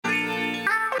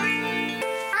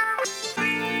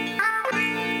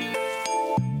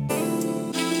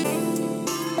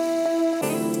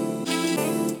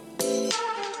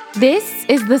This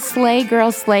is the Slay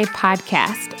Girl Slay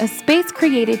podcast, a space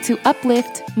created to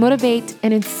uplift, motivate,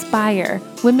 and inspire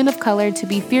women of color to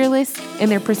be fearless in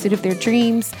their pursuit of their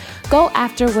dreams, go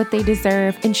after what they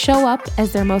deserve, and show up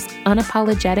as their most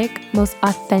unapologetic, most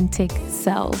authentic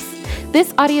selves.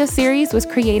 This audio series was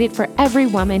created for every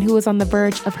woman who is on the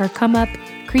verge of her come up,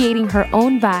 creating her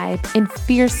own vibe, and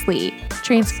fiercely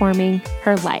transforming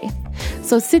her life.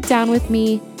 So sit down with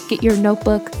me, get your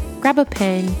notebook, grab a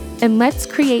pen, and let's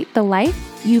create the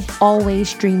life you've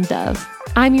always dreamed of.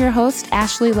 I'm your host,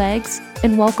 Ashley Leggs,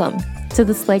 and welcome to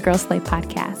the Slay Girl Slay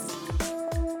podcast.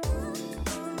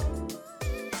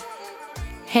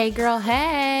 Hey girl,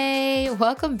 hey!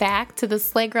 Welcome back to the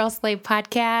Slay Girl Slay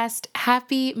podcast.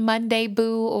 Happy Monday,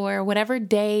 boo, or whatever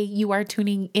day you are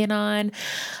tuning in on.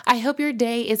 I hope your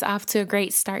day is off to a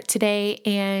great start today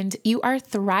and you are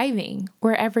thriving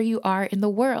wherever you are in the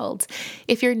world.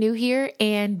 If you're new here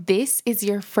and this is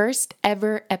your first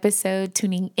ever episode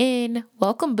tuning in,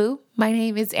 welcome, boo. My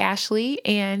name is Ashley,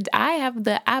 and I have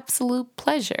the absolute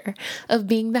pleasure of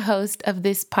being the host of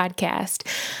this podcast.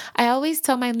 I always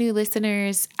tell my new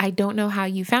listeners, I don't know how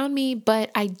you found me,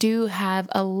 but I do have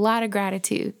a lot of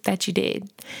gratitude that you did.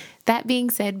 That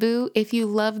being said, boo, if you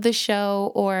love the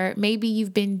show, or maybe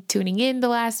you've been tuning in the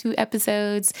last few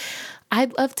episodes,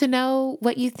 I'd love to know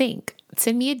what you think.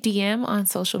 Send me a DM on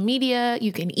social media.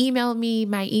 You can email me.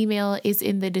 My email is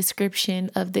in the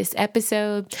description of this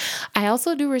episode. I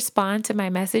also do respond to my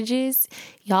messages.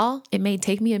 Y'all, it may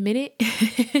take me a minute,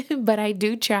 but I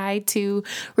do try to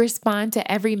respond to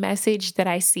every message that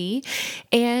I see.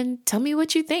 And tell me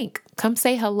what you think. Come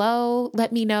say hello.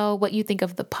 Let me know what you think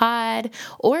of the pod,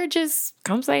 or just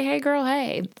come say, hey girl,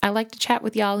 hey. I like to chat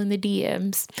with y'all in the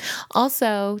DMs.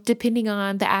 Also, depending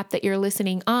on the app that you're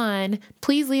listening on,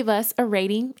 please leave us a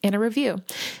rating and a review.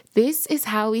 This is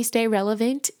how we stay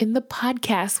relevant in the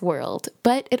podcast world,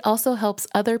 but it also helps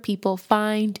other people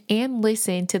find and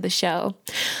listen to the show.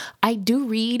 I do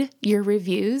read your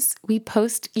reviews. We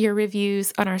post your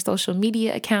reviews on our social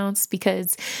media accounts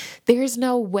because there's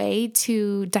no way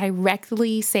to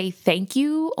directly say thank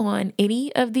you on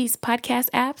any of these podcast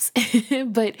apps,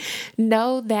 but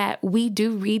know that we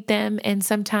do read them, and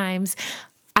sometimes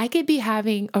I could be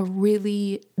having a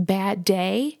really bad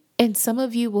day, and some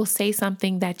of you will say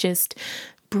something that just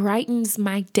brightens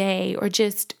my day or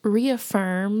just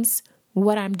reaffirms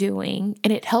what I'm doing,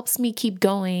 and it helps me keep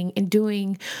going and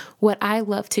doing what I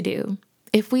love to do.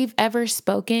 If we've ever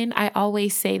spoken, I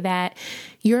always say that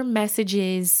your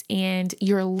messages and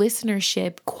your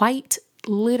listenership quite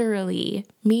literally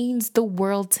means the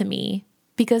world to me,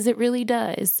 because it really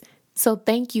does. So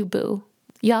thank you, boo.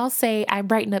 Y'all say I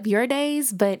brighten up your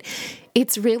days, but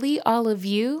it's really all of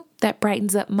you that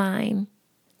brightens up mine.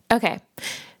 Okay,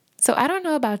 so I don't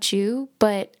know about you,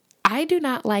 but I do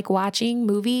not like watching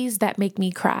movies that make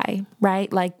me cry,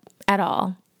 right? Like at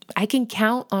all. I can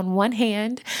count on one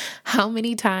hand how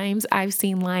many times I've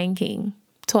seen Lion King.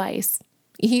 Twice.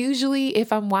 Usually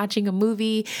if I'm watching a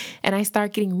movie and I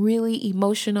start getting really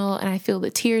emotional and I feel the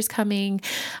tears coming,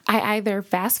 I either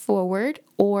fast forward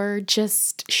or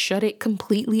just shut it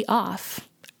completely off.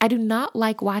 I do not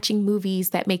like watching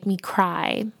movies that make me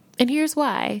cry. And here's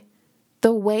why.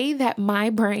 The way that my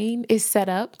brain is set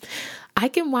up, I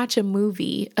can watch a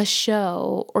movie, a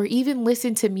show, or even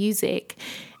listen to music,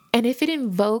 and if it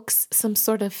invokes some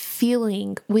sort of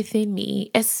feeling within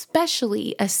me,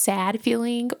 especially a sad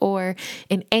feeling or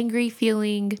an angry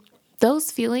feeling,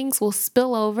 those feelings will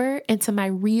spill over into my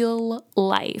real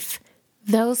life.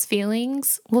 Those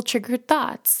feelings will trigger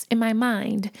thoughts in my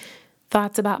mind.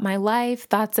 Thoughts about my life,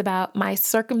 thoughts about my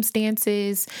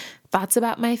circumstances, thoughts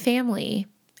about my family.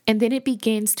 And then it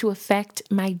begins to affect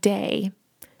my day.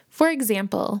 For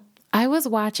example, I was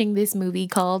watching this movie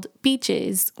called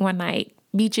Beaches one night.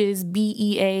 Beaches,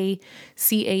 Beaches.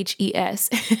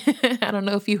 I don't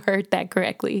know if you heard that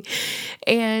correctly.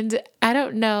 And I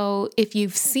don't know if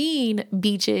you've seen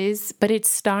Beaches, but it's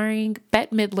starring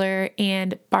Bette Midler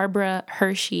and Barbara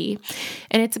Hershey.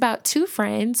 And it's about two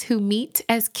friends who meet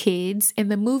as kids, and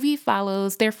the movie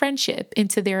follows their friendship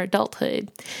into their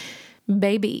adulthood.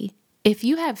 Baby, if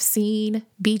you have seen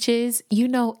Beaches, you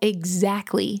know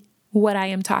exactly what I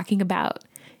am talking about.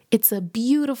 It's a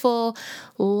beautiful,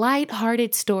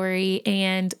 lighthearted story,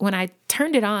 and when I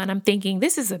turned it on, I'm thinking,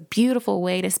 this is a beautiful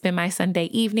way to spend my Sunday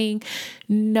evening.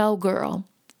 No, girl,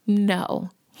 no.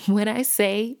 When I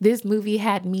say this movie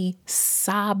had me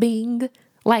sobbing,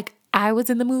 like I was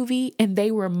in the movie and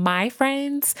they were my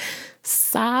friends,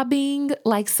 sobbing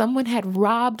like someone had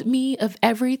robbed me of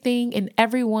everything and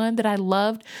everyone that I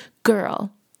loved,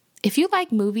 girl, if you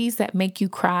like movies that make you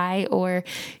cry or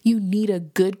you need a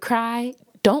good cry,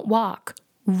 don't walk.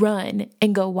 run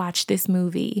and go watch this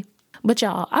movie. But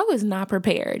y'all, I was not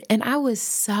prepared and I was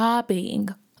sobbing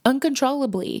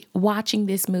uncontrollably watching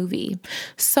this movie.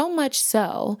 So much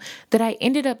so that I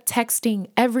ended up texting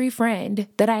every friend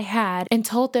that I had and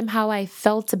told them how I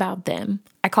felt about them.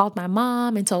 I called my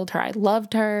mom and told her I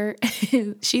loved her.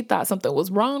 She thought something was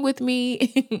wrong with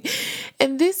me.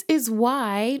 And this is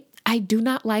why I do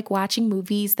not like watching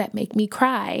movies that make me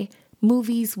cry.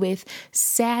 Movies with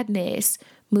sadness,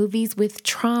 movies with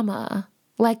trauma.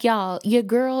 Like y'all, your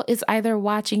girl is either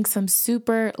watching some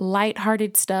super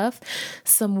lighthearted stuff,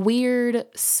 some weird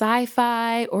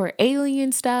sci-fi or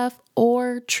alien stuff,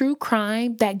 or true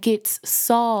crime that gets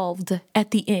solved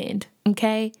at the end,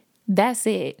 okay? That's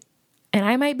it. And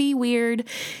I might be weird.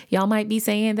 Y'all might be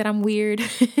saying that I'm weird.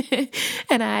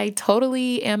 And I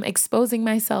totally am exposing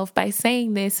myself by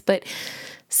saying this, but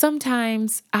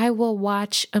sometimes I will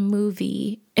watch a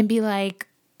movie and be like,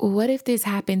 what if this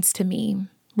happens to me?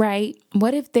 Right?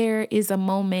 What if there is a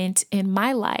moment in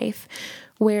my life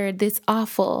where this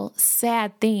awful,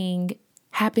 sad thing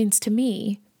happens to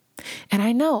me? And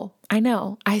I know,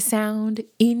 I sound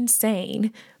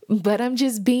insane, but I'm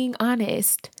just being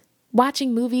honest.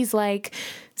 Watching movies like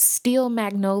Steel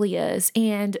Magnolias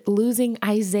and Losing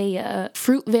Isaiah,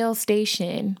 Fruitvale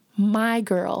Station, My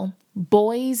Girl,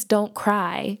 Boys Don't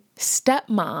Cry,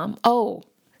 Stepmom,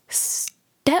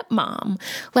 Stepmom.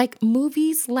 Like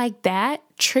movies like that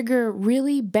trigger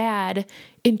really bad,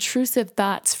 intrusive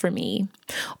thoughts for me.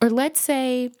 Or let's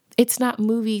say it's not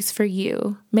movies for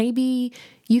you. Maybe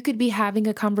you could be having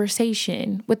a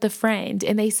conversation with a friend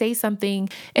and they say something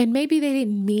and maybe they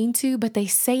didn't mean to, but they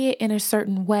say it in a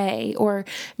certain way. Or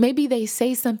maybe they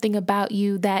say something about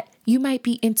you that you might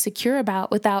be insecure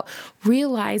about without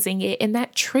realizing it. And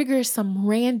that triggers some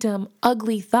random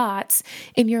ugly thoughts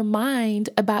in your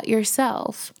mind about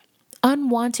yourself.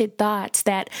 Unwanted thoughts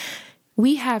that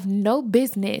we have no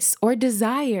business or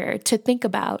desire to think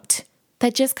about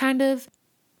that just kind of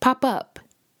pop up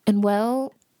and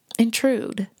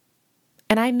intrude.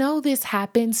 And I know this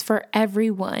happens for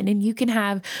everyone and you can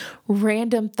have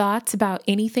random thoughts about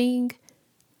anything,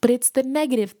 but it's the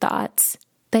negative thoughts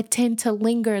that tend to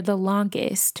linger the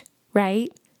longest, right?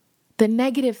 The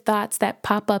negative thoughts that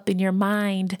pop up in your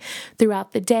mind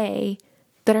throughout the day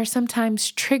that are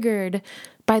sometimes triggered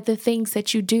by the things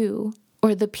that you do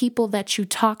or the people that you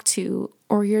talk to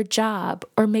or your job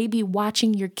or maybe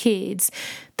watching your kids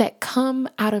that come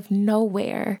out of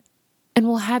nowhere and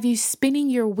will have you spinning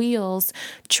your wheels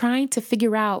trying to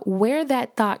figure out where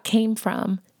that thought came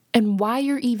from and why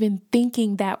you're even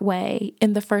thinking that way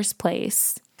in the first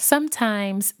place.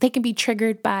 Sometimes they can be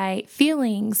triggered by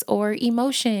feelings or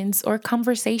emotions or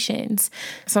conversations.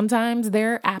 Sometimes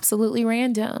they're absolutely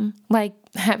random. Like,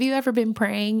 have you ever been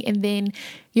praying and then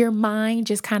your mind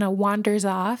just kind of wanders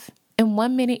off? And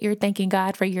 1 minute you're thanking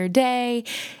God for your day.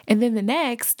 And then the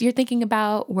next you're thinking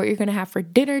about what you're going to have for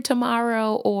dinner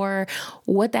tomorrow or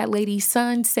what that lady's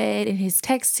son said in his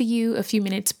text to you a few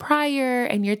minutes prior.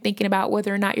 And you're thinking about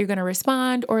whether or not you're going to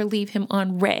respond or leave him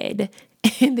on read.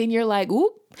 And then you're like,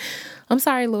 oop, I'm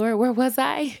sorry, Lord, where was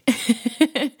I?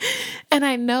 And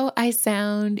I know I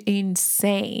sound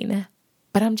insane,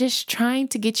 but I'm just trying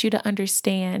to get you to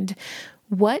understand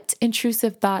what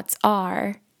intrusive thoughts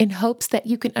are in hopes that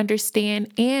you can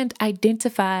understand and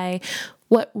identify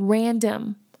what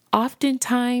random,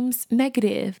 oftentimes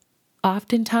negative,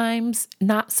 oftentimes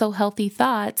not so healthy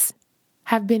thoughts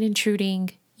have been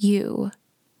intruding you.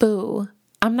 Boo.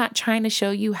 I'm not trying to show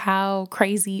you how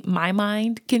crazy my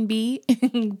mind can be,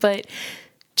 but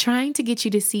trying to get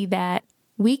you to see that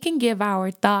we can give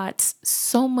our thoughts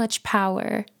so much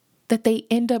power that they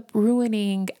end up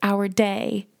ruining our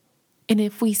day. And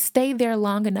if we stay there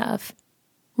long enough,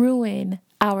 ruin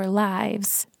our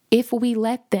lives if we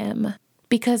let them,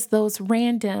 because those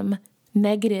random,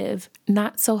 negative,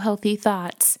 not so healthy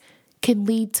thoughts can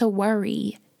lead to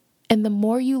worry. And the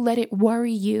more you let it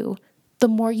worry you, the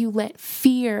more you let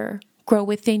fear grow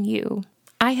within you.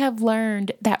 I have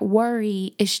learned that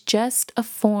worry is just a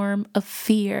form of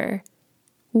fear.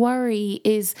 Worry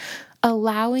is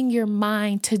allowing your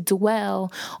mind to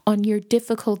dwell on your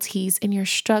difficulties and your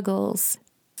struggles,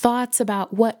 thoughts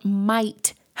about what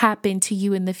might happen to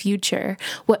you in the future,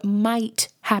 what might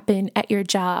happen at your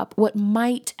job, what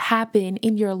might happen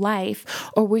in your life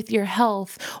or with your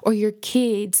health or your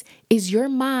kids, is your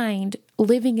mind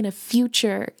living in a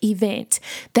future event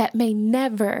that may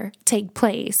never take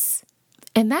place.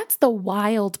 And that's the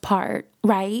wild part,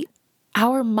 right?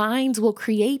 Our minds will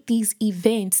create these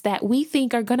events that we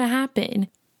think are going to happen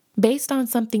based on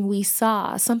something we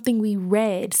saw, something we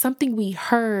read, something we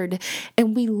heard,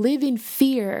 and we live in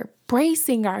fear,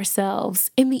 bracing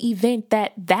ourselves in the event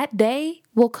that that day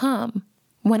will come.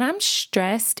 When I'm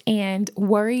stressed and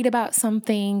worried about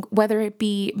something, whether it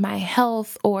be my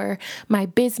health or my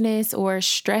business or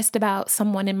stressed about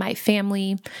someone in my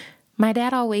family, my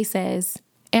dad always says,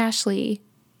 Ashley,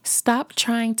 stop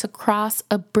trying to cross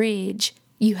a bridge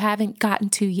you haven't gotten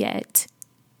to yet.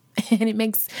 And it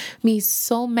makes me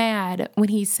so mad when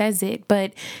he says it,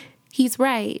 but he's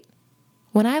right.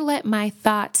 When I let my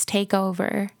thoughts take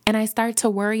over and I start to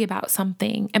worry about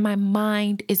something and my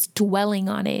mind is dwelling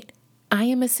on it, I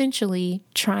am essentially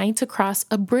trying to cross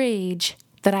a bridge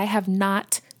that I have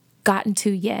not gotten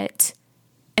to yet.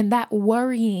 And that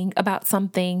worrying about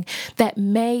something that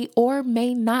may or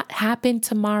may not happen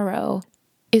tomorrow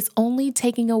is only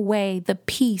taking away the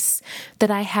peace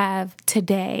that I have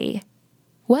today.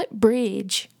 What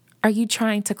bridge are you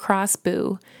trying to cross,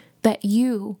 boo, that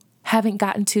you haven't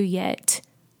gotten to yet?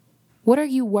 What are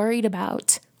you worried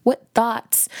about? What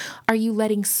thoughts are you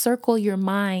letting circle your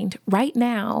mind right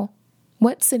now?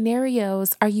 What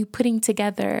scenarios are you putting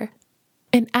together?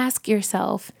 And ask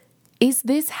yourself, is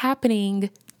this happening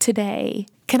today?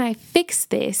 Can I fix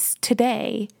this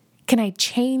today? Can I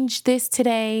change this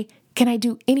today? Can I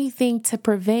do anything to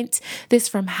prevent this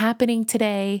from happening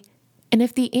today? And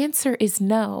if the answer is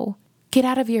no, get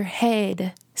out of your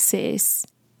head, sis.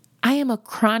 I am a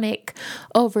chronic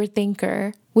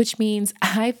overthinker, which means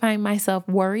I find myself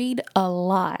worried a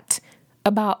lot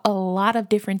about a lot of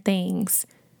different things.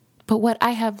 But what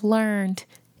I have learned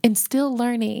and still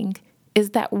learning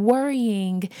is that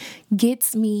worrying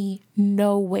gets me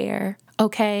nowhere,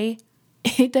 okay?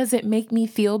 It doesn't make me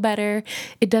feel better.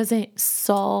 It doesn't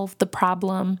solve the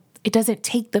problem. It doesn't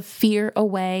take the fear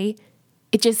away.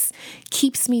 It just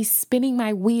keeps me spinning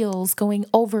my wheels, going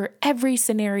over every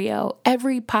scenario,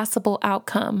 every possible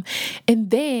outcome. And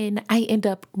then I end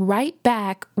up right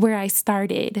back where I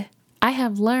started. I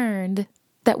have learned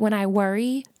that when I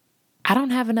worry, I don't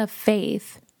have enough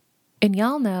faith. And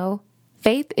y'all know,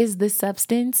 faith is the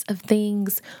substance of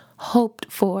things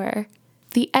hoped for,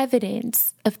 the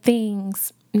evidence of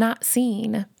things not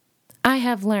seen. I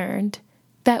have learned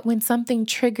that when something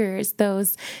triggers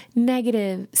those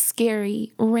negative,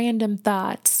 scary, random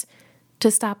thoughts,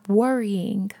 to stop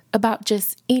worrying about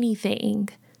just anything,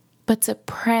 but to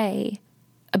pray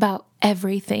about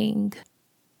everything.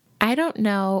 I don't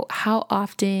know how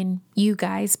often you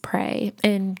guys pray,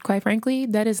 and quite frankly,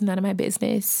 that is none of my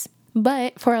business.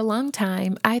 But for a long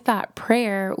time, I thought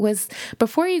prayer was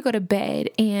before you go to bed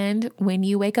and when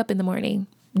you wake up in the morning.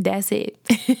 That's it.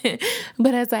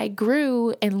 But as I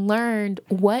grew and learned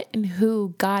what and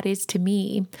who God is to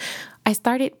me, I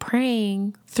started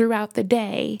praying throughout the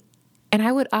day. And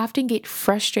I would often get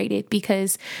frustrated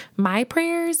because my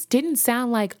prayers didn't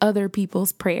sound like other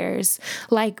people's prayers.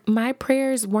 Like my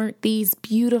prayers weren't these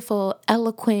beautiful,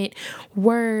 eloquent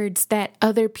words that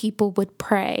other people would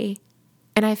pray.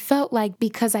 And I felt like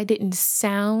because I didn't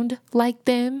sound like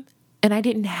them and I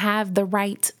didn't have the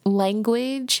right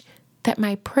language, that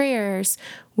my prayers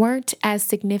weren't as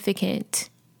significant.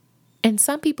 And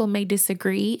some people may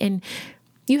disagree, and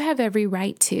you have every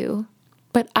right to.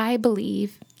 But I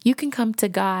believe you can come to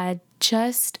God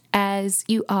just as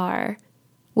you are,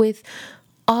 with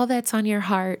all that's on your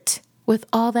heart, with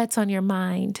all that's on your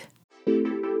mind.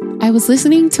 I was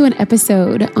listening to an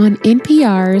episode on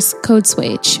NPR's Code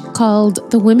Switch called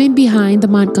The Women Behind the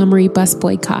Montgomery Bus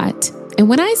Boycott. And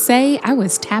when I say I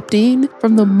was tapped in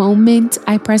from the moment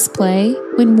I pressed play,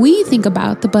 when we think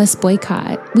about the bus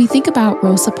boycott, we think about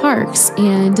Rosa Parks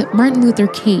and Martin Luther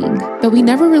King, but we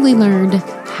never really learned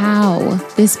how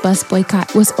this bus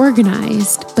boycott was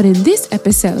organized. But in this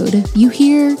episode, you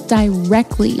hear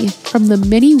directly from the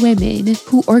many women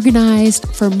who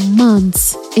organized for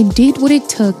months and did what it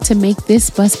took to make this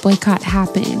bus boycott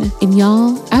happen. And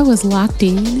y'all, I was locked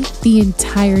in the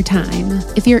entire time.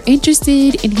 If you're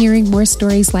interested in hearing more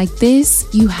stories like this,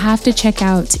 you have to check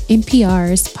out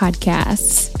NPR's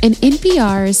podcasts. In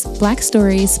NPR's Black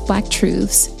Stories, Black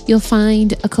Truths, you'll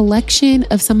find a collection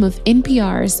of some of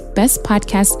NPR's best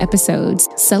podcast episodes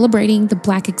celebrating the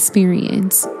Black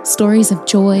experience. Stories of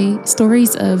joy,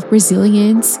 stories of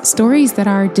resilience, stories that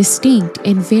are distinct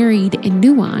and varied and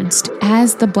nuanced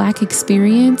as the Black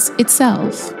experience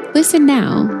itself. Listen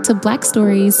now to Black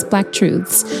Stories, Black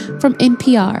Truths from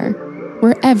NPR,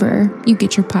 wherever you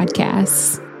get your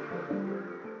podcasts.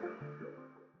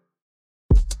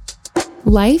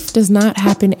 Life does not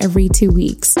happen every 2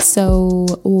 weeks, so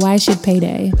why should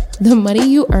payday? The money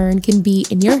you earn can be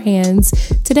in your hands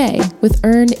today with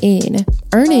EarnIn.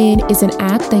 EarnIn is an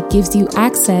app that gives you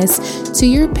access to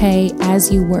your pay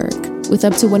as you work, with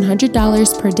up to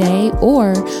 $100 per day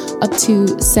or up to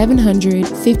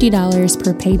 $750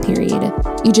 per pay period.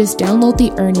 You just download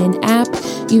the EarnIn app,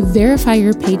 you verify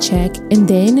your paycheck, and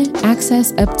then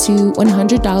access up to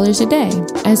 $100 a day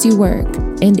as you work.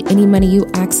 And any money you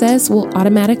access will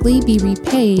automatically be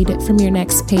repaid from your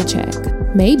next paycheck.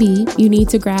 Maybe you need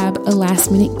to grab a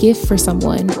last-minute gift for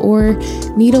someone or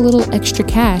need a little extra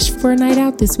cash for a night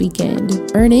out this weekend.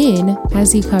 EarnIn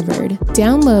has you covered.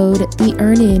 Download the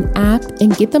EarnIn app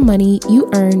and get the money you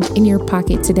earned in your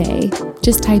pocket today.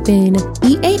 Just type in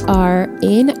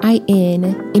EARNIN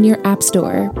in your app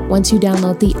store. Once you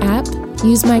download the app,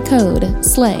 use my code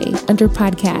SLAY under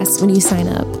podcast when you sign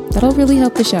up. That'll really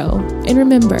help the show. And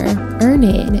remember,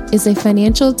 EarnIn is a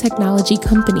financial technology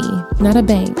company, not a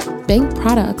bank. Bank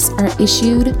products are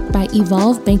issued by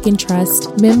Evolve Bank and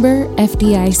Trust, member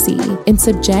FDIC, and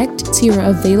subject to your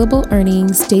available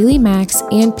earnings, daily max,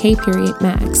 and pay period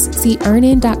max. See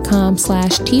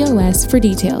earnin.com/TOS for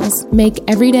details. Make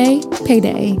every day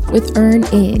payday with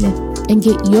EarnIn and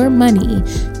get your money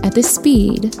at the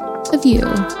speed of you.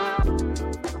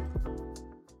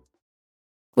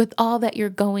 With all that you're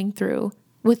going through,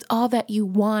 with all that you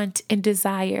want and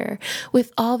desire,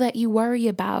 with all that you worry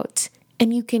about,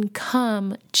 and you can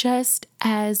come just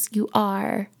as you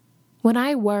are. When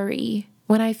I worry,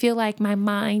 when I feel like my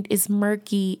mind is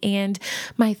murky and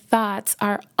my thoughts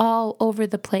are all over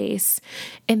the place,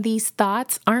 and these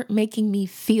thoughts aren't making me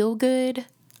feel good,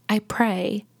 I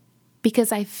pray,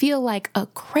 because I feel like a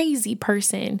crazy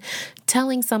person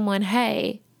telling someone,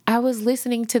 hey, I was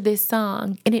listening to this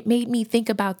song and it made me think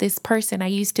about this person I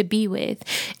used to be with.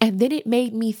 And then it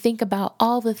made me think about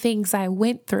all the things I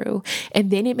went through.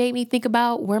 And then it made me think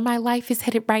about where my life is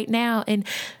headed right now. And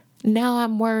now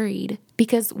I'm worried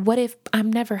because what if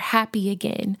I'm never happy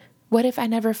again? What if I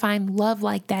never find love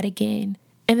like that again?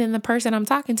 And then the person I'm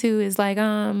talking to is like,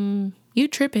 you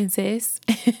tripping, sis,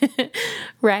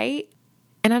 right?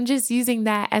 And I'm just using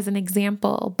that as an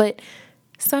example, but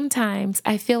sometimes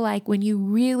I feel like when you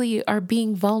really are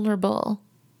being vulnerable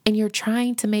and you're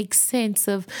trying to make sense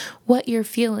of what you're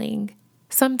feeling,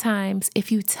 sometimes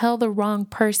if you tell the wrong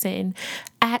person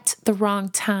at the wrong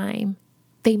time,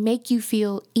 they make you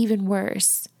feel even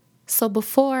worse. So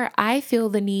before I feel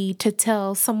the need to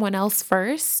tell someone else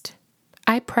first,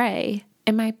 I pray.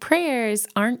 And my prayers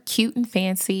aren't cute and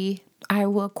fancy. I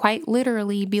will quite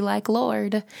literally be like,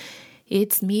 Lord,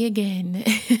 it's me again.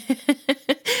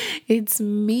 It's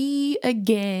me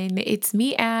again. It's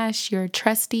me, Ash, your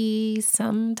trusty,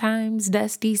 sometimes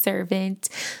dusty servant.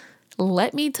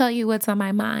 Let me tell you what's on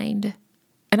my mind.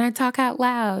 And I talk out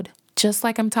loud, just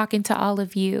like I'm talking to all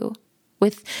of you,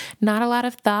 with not a lot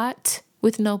of thought,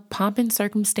 with no pomp and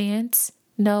circumstance,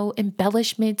 no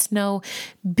embellishments, no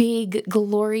big,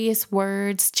 glorious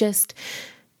words. Just,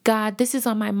 God, this is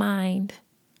on my mind.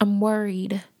 I'm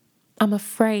worried. I'm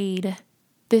afraid.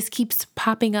 This keeps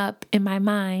popping up in my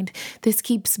mind. This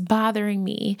keeps bothering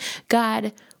me.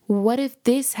 God, what if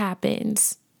this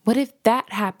happens? What if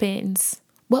that happens?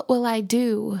 What will I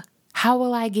do? How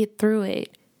will I get through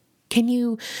it? Can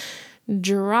you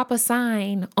drop a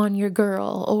sign on your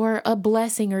girl or a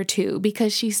blessing or two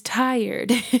because she's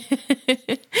tired?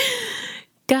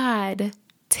 God,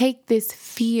 take this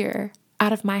fear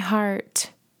out of my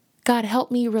heart. God, help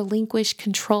me relinquish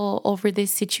control over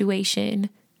this situation.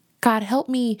 God, help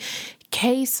me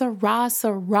que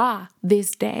sera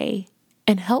this day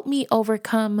and help me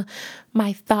overcome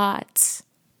my thoughts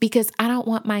because I don't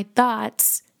want my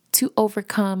thoughts to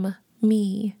overcome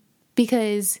me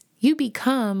because you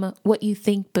become what you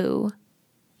think, boo.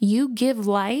 You give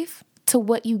life to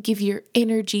what you give your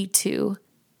energy to,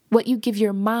 what you give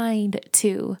your mind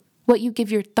to, what you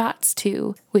give your thoughts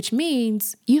to, which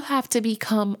means you have to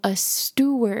become a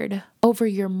steward over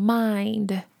your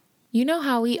mind. You know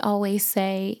how we always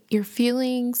say your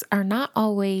feelings are not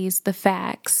always the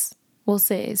facts? Well,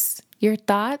 sis, your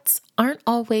thoughts aren't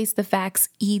always the facts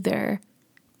either.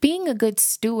 Being a good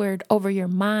steward over your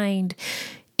mind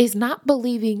is not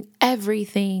believing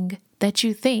everything that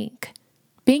you think.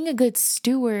 Being a good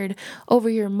steward over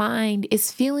your mind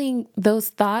is feeling those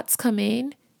thoughts come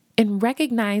in and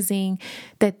recognizing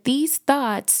that these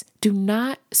thoughts do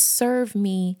not serve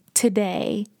me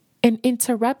today, and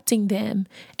interrupting them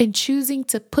and choosing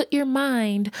to put your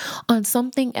mind on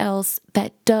something else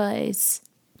that does.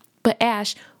 But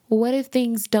Ash, what if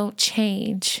things don't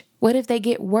change? What if they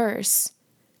get worse?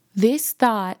 This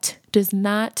thought does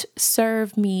not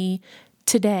serve me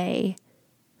today.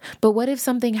 But what if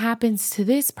something happens to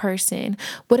this person?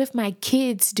 What if my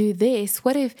kids do this?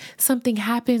 What if something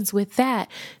happens with that?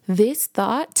 This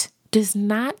thought does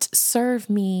not serve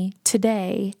me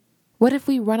today. What if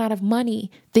we run out of money?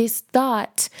 This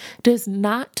thought does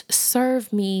not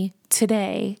serve me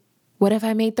today. What if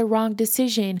I made the wrong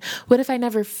decision? What if I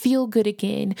never feel good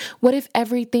again? What if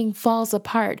everything falls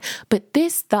apart? But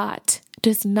this thought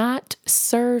does not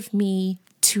serve me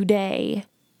today.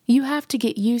 You have to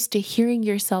get used to hearing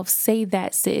yourself say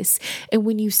that, sis. And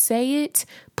when you say it,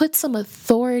 put some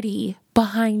authority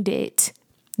behind it.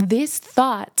 This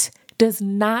thought does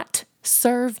not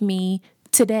serve me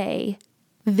today.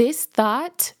 This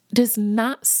thought does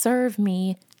not serve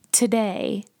me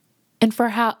today. And for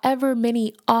however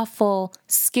many awful,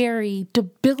 scary,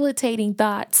 debilitating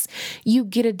thoughts you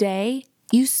get a day,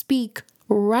 you speak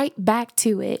right back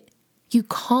to it. You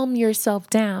calm yourself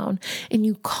down and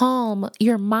you calm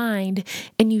your mind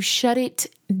and you shut it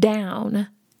down.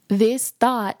 This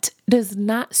thought does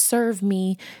not serve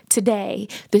me today.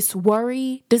 This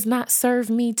worry does not serve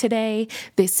me today.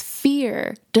 This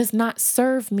fear does not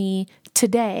serve me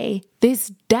today. This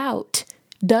doubt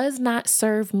does not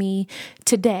serve me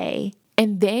today.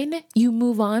 And then you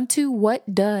move on to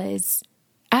what does.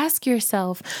 Ask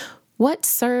yourself, what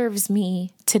serves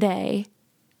me today?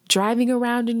 Driving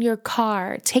around in your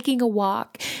car, taking a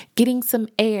walk, getting some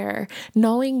air,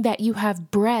 knowing that you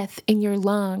have breath in your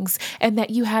lungs and that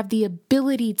you have the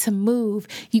ability to move.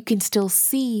 You can still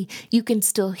see, you can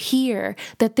still hear,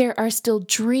 that there are still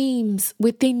dreams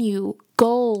within you,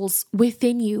 goals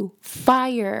within you,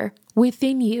 fire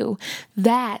within you.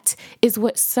 That is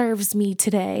what serves me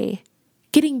today.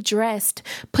 Getting dressed,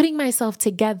 putting myself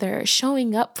together,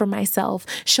 showing up for myself,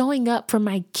 showing up for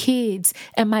my kids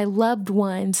and my loved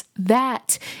ones.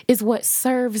 That is what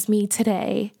serves me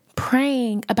today.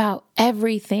 Praying about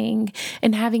everything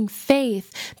and having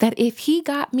faith that if He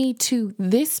got me to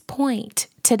this point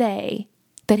today,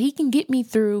 that He can get me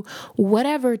through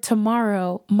whatever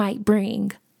tomorrow might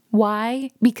bring.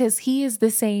 Why? Because He is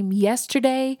the same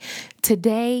yesterday,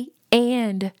 today,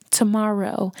 and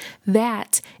tomorrow.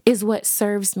 That is what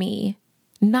serves me.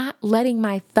 Not letting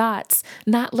my thoughts,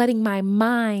 not letting my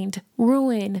mind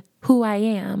ruin who I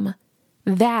am.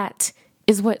 That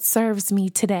is what serves me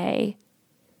today.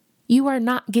 You are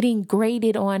not getting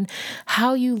graded on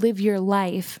how you live your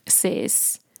life,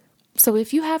 sis. So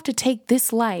if you have to take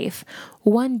this life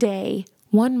one day,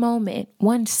 one moment,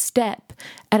 one step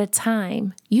at a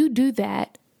time, you do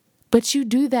that. But you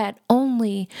do that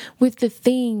only with the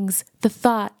things, the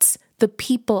thoughts, the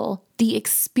people, the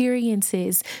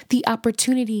experiences, the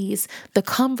opportunities, the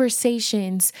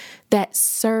conversations that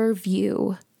serve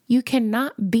you. You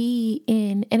cannot be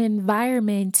in an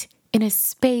environment, in a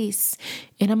space,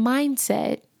 in a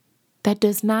mindset that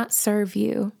does not serve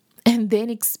you and then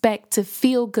expect to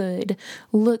feel good,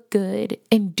 look good,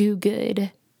 and do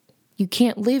good. You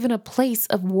can't live in a place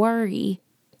of worry,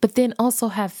 but then also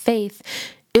have faith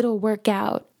it'll work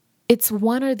out. It's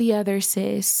one or the other,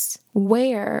 sis.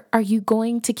 Where are you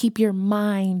going to keep your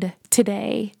mind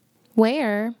today?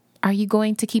 Where are you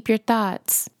going to keep your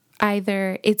thoughts?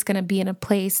 Either it's going to be in a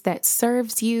place that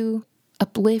serves you,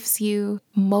 uplifts you,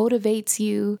 motivates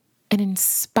you, and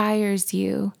inspires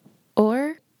you,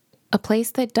 or a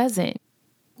place that doesn't.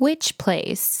 Which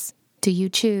place do you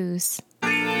choose?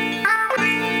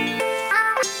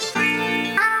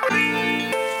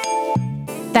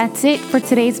 That's it for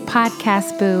today's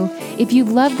podcast, boo. If you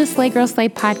love the Slay Girl Slay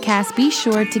podcast, be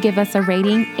sure to give us a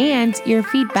rating and your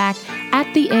feedback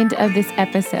at the end of this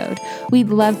episode. We'd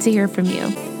love to hear from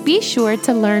you. Be sure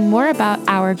to learn more about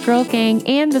our Girl Gang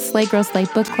and the Slay Girl Slay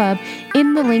Book Club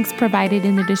in the links provided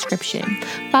in the description.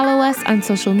 Follow us on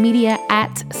social media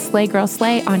at Slay Girl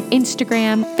Slay on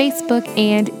Instagram, Facebook,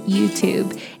 and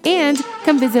YouTube. And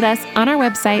come visit us on our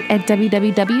website at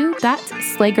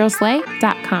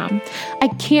www.slaygirlslay.com. I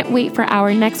can't wait for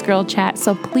our next girl chat,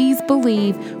 so please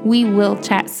believe we will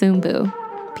chat soon, boo.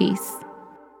 Peace.